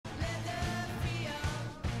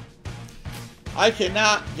I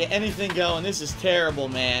cannot get anything going. This is terrible,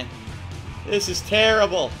 man. This is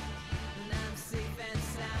terrible.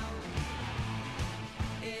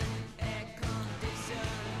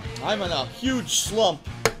 I'm in a huge slump.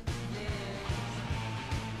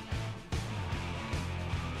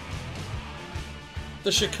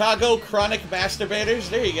 The Chicago Chronic Masturbators.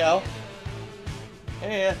 There you go.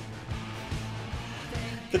 Yeah.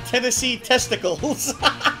 The Tennessee Testicles.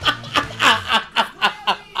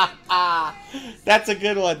 That's a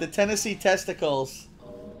good one. The Tennessee Testicles.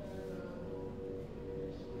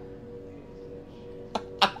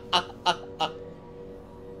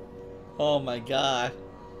 Oh my god.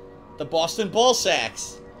 The Boston Ball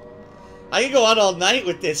Sacks. I can go out all night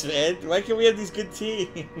with this, man. Why can't we have these good teams?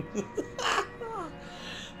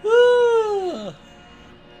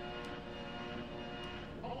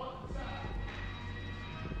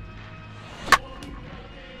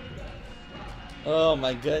 Oh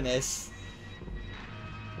my goodness.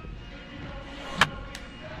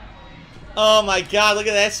 Oh my god, look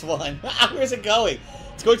at this one. Where's it going?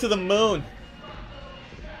 It's going to the moon.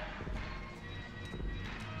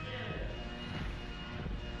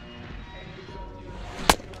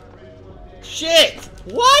 Shit!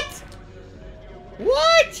 What?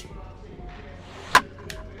 What?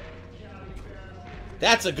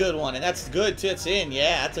 That's a good one, and that's good tits in.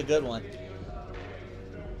 Yeah, that's a good one.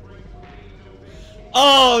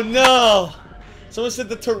 Oh no! Someone said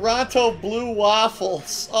the Toronto Blue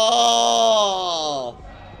Waffles. Oh!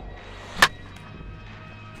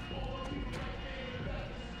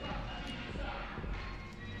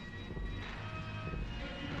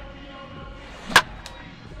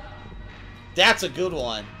 That's a good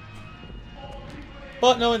one.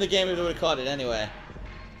 But knowing the game, we would have caught it anyway.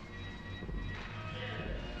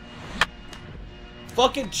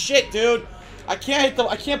 Fucking shit, dude! I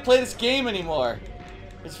can't play this game anymore.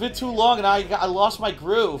 It's been too long and I lost my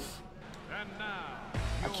groove.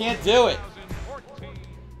 I can't do it.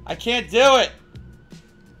 I can't do it.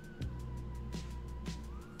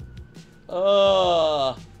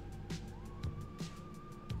 Ugh.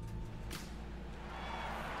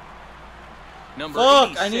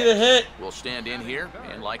 Fuck, I need a hit. Will stand in here,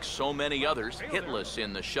 and like so many others, hitless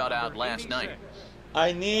in the shutout last night.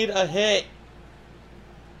 I need a hit.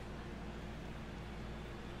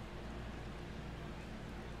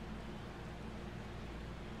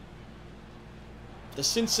 The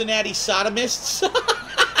Cincinnati Sodomists.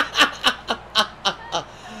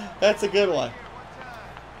 That's a good one.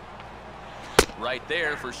 Right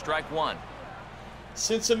there for strike one.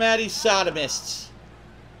 Cincinnati Sodomists.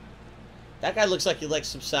 That guy looks like he likes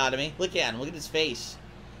some sodomy. Look at him. Look at his face.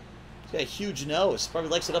 He's got a huge nose. Probably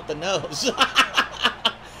likes it up the nose.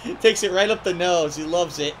 Takes it right up the nose. He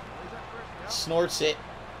loves it. Snorts it.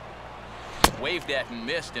 Waved at and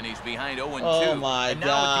missed, and he's behind 0-2. Oh my and god.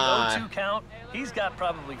 Now with the 0-2 count, he's got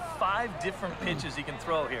probably 5 different pitches he can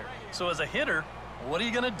throw here. So as a hitter, what are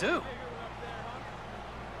you going to do?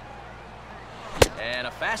 And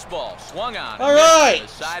a fastball swung on. All right.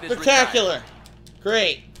 Spectacular.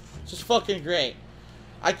 Great. Just fucking great.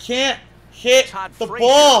 I can't hit Todd the Frazier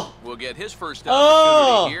ball. will get his first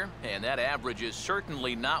opportunity here, and that average is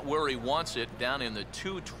certainly not where he wants it, down in the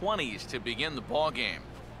 220s to begin the ball game.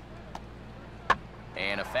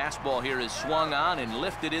 And a fastball here is swung on and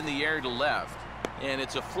lifted in the air to left. And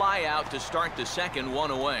it's a fly out to start the second,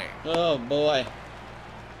 one away. Oh boy.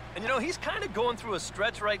 And you know, he's kind of going through a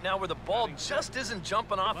stretch right now where the ball just isn't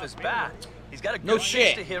jumping off his bat. He's got a good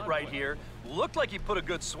pitch to hit right here. Looked like he put a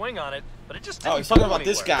good swing on it, but it just didn't. Oh, he's talking about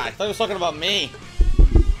this guy. I thought he was talking about me.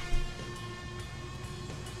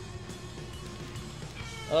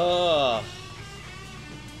 Oh.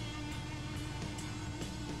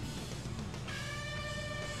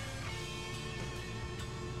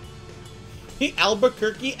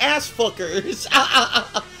 Albuquerque ass fuckers.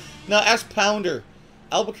 No, ass pounder.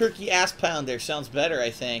 Albuquerque ass pounder sounds better, I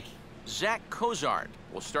think. Zach Cozart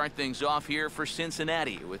will start things off here for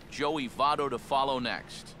Cincinnati, with Joey Votto to follow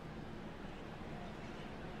next.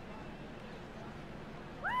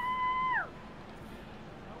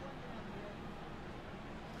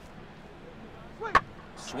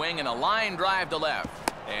 Swing and a line drive to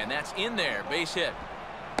left, and that's in there, base hit.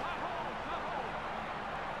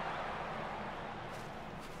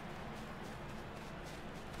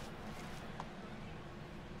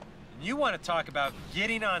 You want to talk about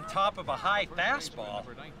getting on top of a high fastball.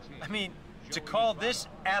 I mean, to call this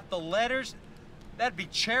at the letters, that'd be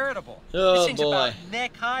charitable. Oh, this thing's boy. about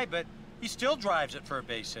neck high, but he still drives it for a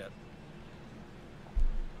base hit.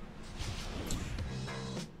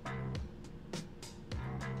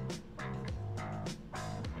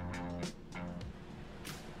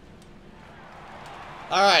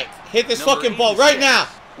 All right, hit this Number fucking ball right 86 now.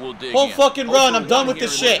 will dig Home in. fucking run. I'm 0 for done 1 with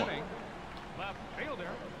this here in shit. one.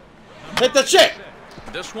 Hit the shit.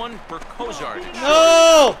 This one for Kozart.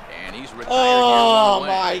 No. And he's retired Oh here one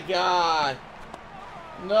away. my god.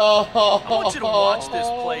 No. I want you to watch this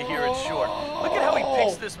play here in short. Look at how he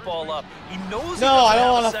picks this ball up. He knows he No, doesn't I don't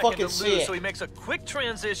have wanna a second fucking to see lose, it. so he makes a quick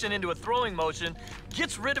transition into a throwing motion,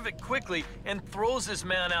 gets rid of it quickly, and throws his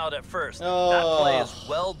man out at first. That play is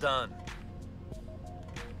well done.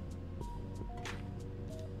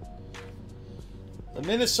 The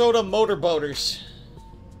Minnesota Motorboaters.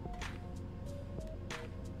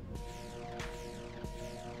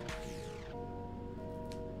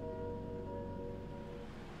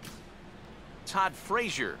 Todd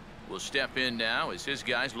Frazier will step in now as his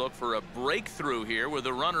guys look for a breakthrough here with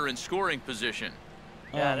a runner in scoring position.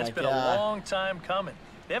 Yeah, Oh that's my been God. a long time coming.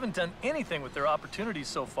 They haven't done anything with their opportunities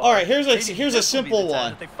so far. All right, here's Maybe a this will be simple the time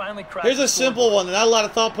one. that they finally crack Here's the a simple scoreboard. one. Not a lot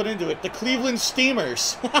of thought put into it. The Cleveland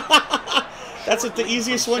Steamers. That's the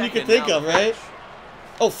easiest one you could think of, right?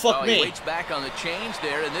 Oh, fuck He me. waits back on the change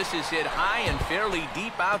there, and this is hit high and fairly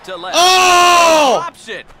deep out to left. Oh! Drops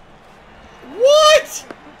it. What?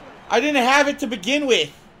 I didn't have it to begin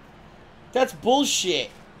with. That's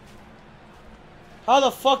bullshit. How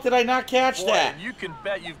the fuck did I not catch Boy, that? and you can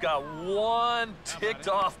bet you've got one ticked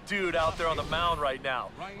off dude out there on the mound right now.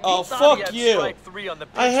 Oh, He thought fuck he had you. strike 3 on the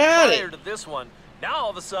pitch I had prior it. to this one. Now all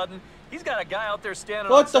of a sudden, he's got a guy out there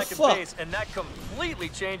standing What on the second fuck? base, and that completely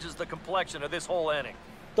changes the complexion of this whole inning.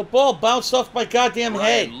 The ball bounced off my goddamn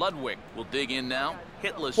head. Ryan Ludwig will dig in now.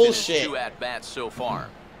 Hitless Bullshit. in his 2 at-bats so far.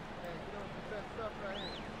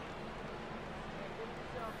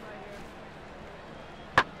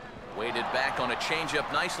 Waited back on a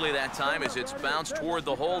changeup nicely that time as it's bounced toward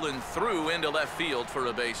the hole and through into left field for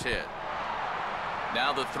a base hit.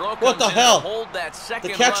 Now the throw comes What the in hell? to hold that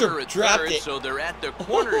second catcher runner at dropped third, it. so they're at the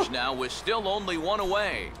corners now with still only 1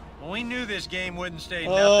 away. Well, we knew this game wouldn't stay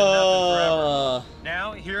nothing forever.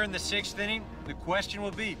 Now, here in the 6th inning, the question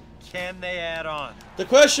will be, can they add on? The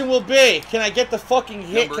question will be, can I get the fucking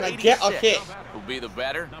hit? Number Can I get a 86 hit? will be the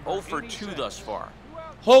batter. 0 for 2 thus far.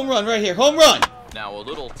 Home run right here. Home run. Now a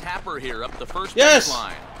little tapper here up the first Yes.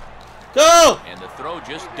 baseline. Go. And the throw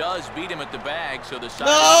just does beat him at the bag, so the side.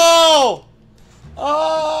 No. Oh.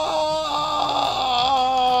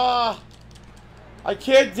 I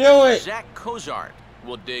can't do it. Zach Kozart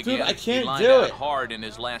will dig Dude, in. I can't he lined do out it. hard in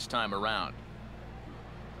his last time around.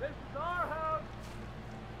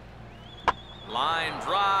 Line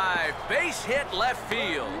drive, base hit left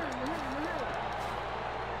field.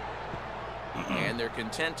 And they're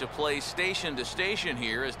content to play station to station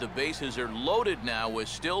here as the bases are loaded now with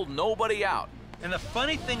still nobody out. And the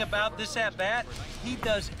funny thing about this at-bat, he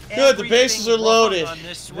does Good, the bases are everything loaded. wrong on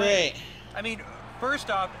this swing. Great. I mean, first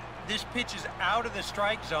off, this pitch is out of the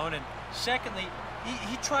strike zone, and secondly,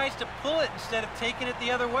 he tries to pull it instead of taking it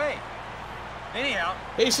the other way. Anyhow,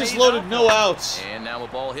 Bases pays loaded, off no for him. outs. And now a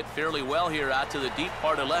ball hit fairly well here out to the deep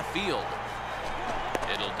part of left field.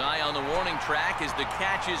 It'll die on the warning track as the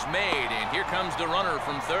catch is made, and here comes the runner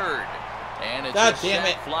from third. And it's God a damn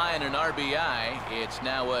sac it. fly and an RBI. It's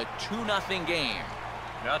now a 2-0 game.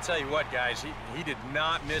 Now, I'll tell you what, guys, he did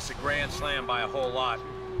not miss a grand slam by a whole lot.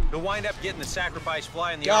 He'll wind up getting the sacrifice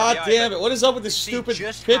fly in the God RBI, damn but it. What is up with this see stupid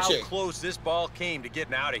just pitching? how close this ball came to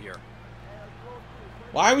getting out of here.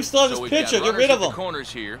 Why are we still on So this we've pitcher? got Get rid runners of at him. the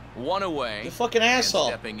corners here, 1 away. The fucking And asshole.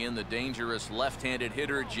 stepping in the dangerous left-handed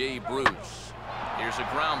hitter, Jay Bruce. Here's a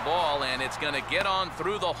ground ball, and it's going to get on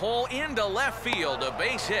through the hole into left field. A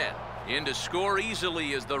base hit. In to score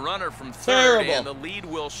easily is the runner from third, Terrible. and the lead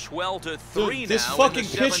will swell to 3 Dude, this now fucking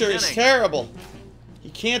in the pitcher 7th is inning. terrible. He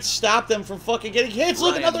can't stop them from fucking getting hits.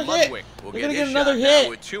 Look, Ryan another hit. Ludwig will They're get gonna get his another shot now hit.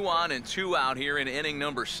 with 2 on and 2 out here in inning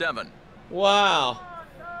number 7. Wow.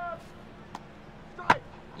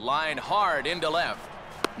 Line hard into left.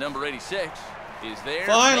 Number 86 is there.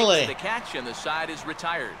 Finally. Makes the catch, and the side is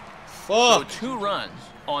retired. Fuck. So 2 runs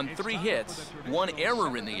on 3 hits, 1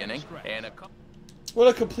 error in the inning, and a couple. What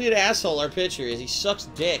a complete asshole our pitcher is. He sucks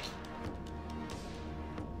dick.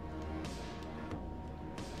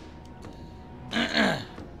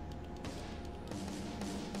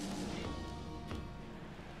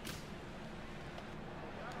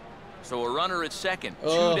 So a runner at second,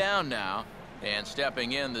 2 down now, and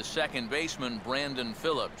stepping in the second baseman, Brandon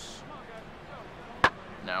Phillips.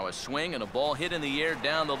 Now a swing and a ball hit in the air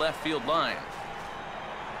down the left field line.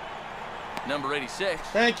 Number 86.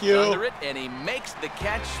 Thank you. Under it, and he makes the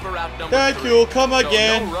catch for out number Thank 3. you. Come So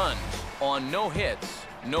again. no runs on no hits,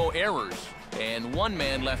 no errors, and 1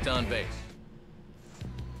 man left on base.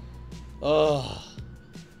 Oh.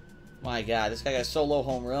 My God, this guy got a solo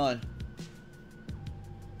home run.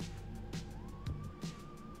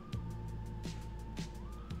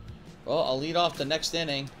 Well, I'll lead off the next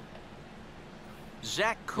inning.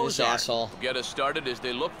 Zach This asshole. Kozar get us started as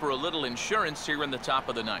they look for a little insurance here in the top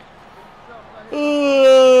of the ninth.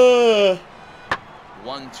 1-2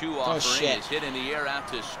 offering is hit in the air out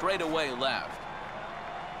to straightaway left.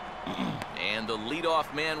 And the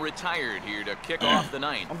leadoff man retired here to kick off the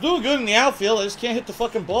ninth. I'm doing good in the outfield. I just can't hit the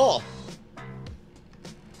fucking ball.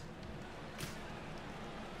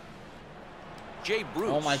 Jay Bruce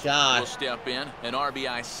Oh my God. will step in. An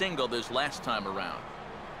RBI single this last time around.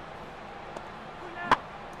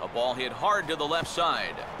 A ball hit hard to the left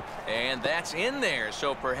side. And that's in there,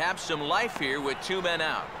 so perhaps some life here with 2 men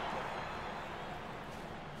out.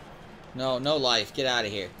 No, no life. Get out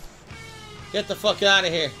of here. Get the fuck out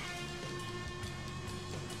of here.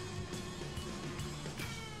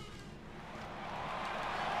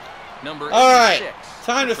 Number 86. All right,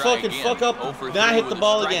 time to Try fucking again. fuck up, 0 for not 3 hit the with a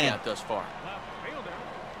ball again. strikeout thus far.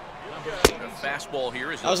 The fastball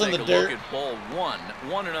here is I was to on take the a look dirt. at ball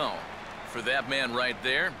 1-0. For that man right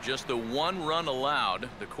there, just the 1 run allowed.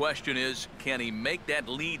 The question is, can he make that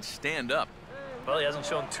lead stand up? Well, he hasn't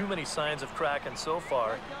shown too many signs of cracking so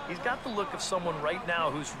far. He's got the look of someone right now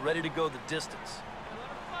who's ready to go the distance.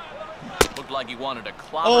 Looked like he wanted to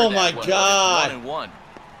clobber Oh that my one, but God. it's 1-1.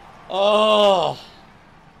 Oh.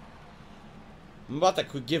 I'm about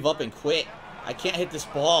to give up and quit. I can't hit this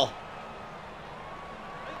ball.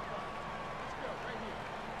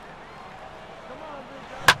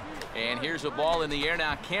 And here's a ball in the air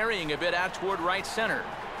now, carrying a bit out toward right center.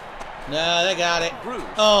 No, they got it. Bruce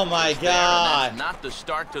Oh my is there, and God. that's not the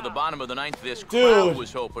start to the bottom of the ninth this Dude, crowd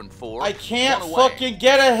was hoping for. I can't 1 away. fucking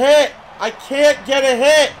get a hit. I can't get a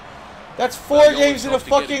hit. That's 4 Well, you games in a always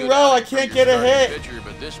hope to get fucking good row. I outing from can't your get a starting hit. Pitcher,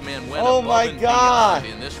 but this man went Oh above my and God.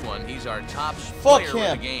 beyond in this one. He's our top Fuck player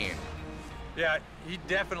him. of the game. Yeah, he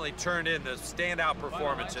definitely turned in the standout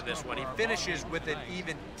performance in this one. He finishes with an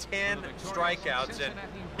even 10 strikeouts, and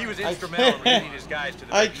he was instrumental in leading his guys to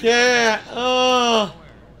the I victory. can't. Oh.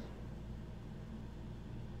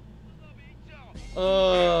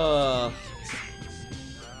 Oh.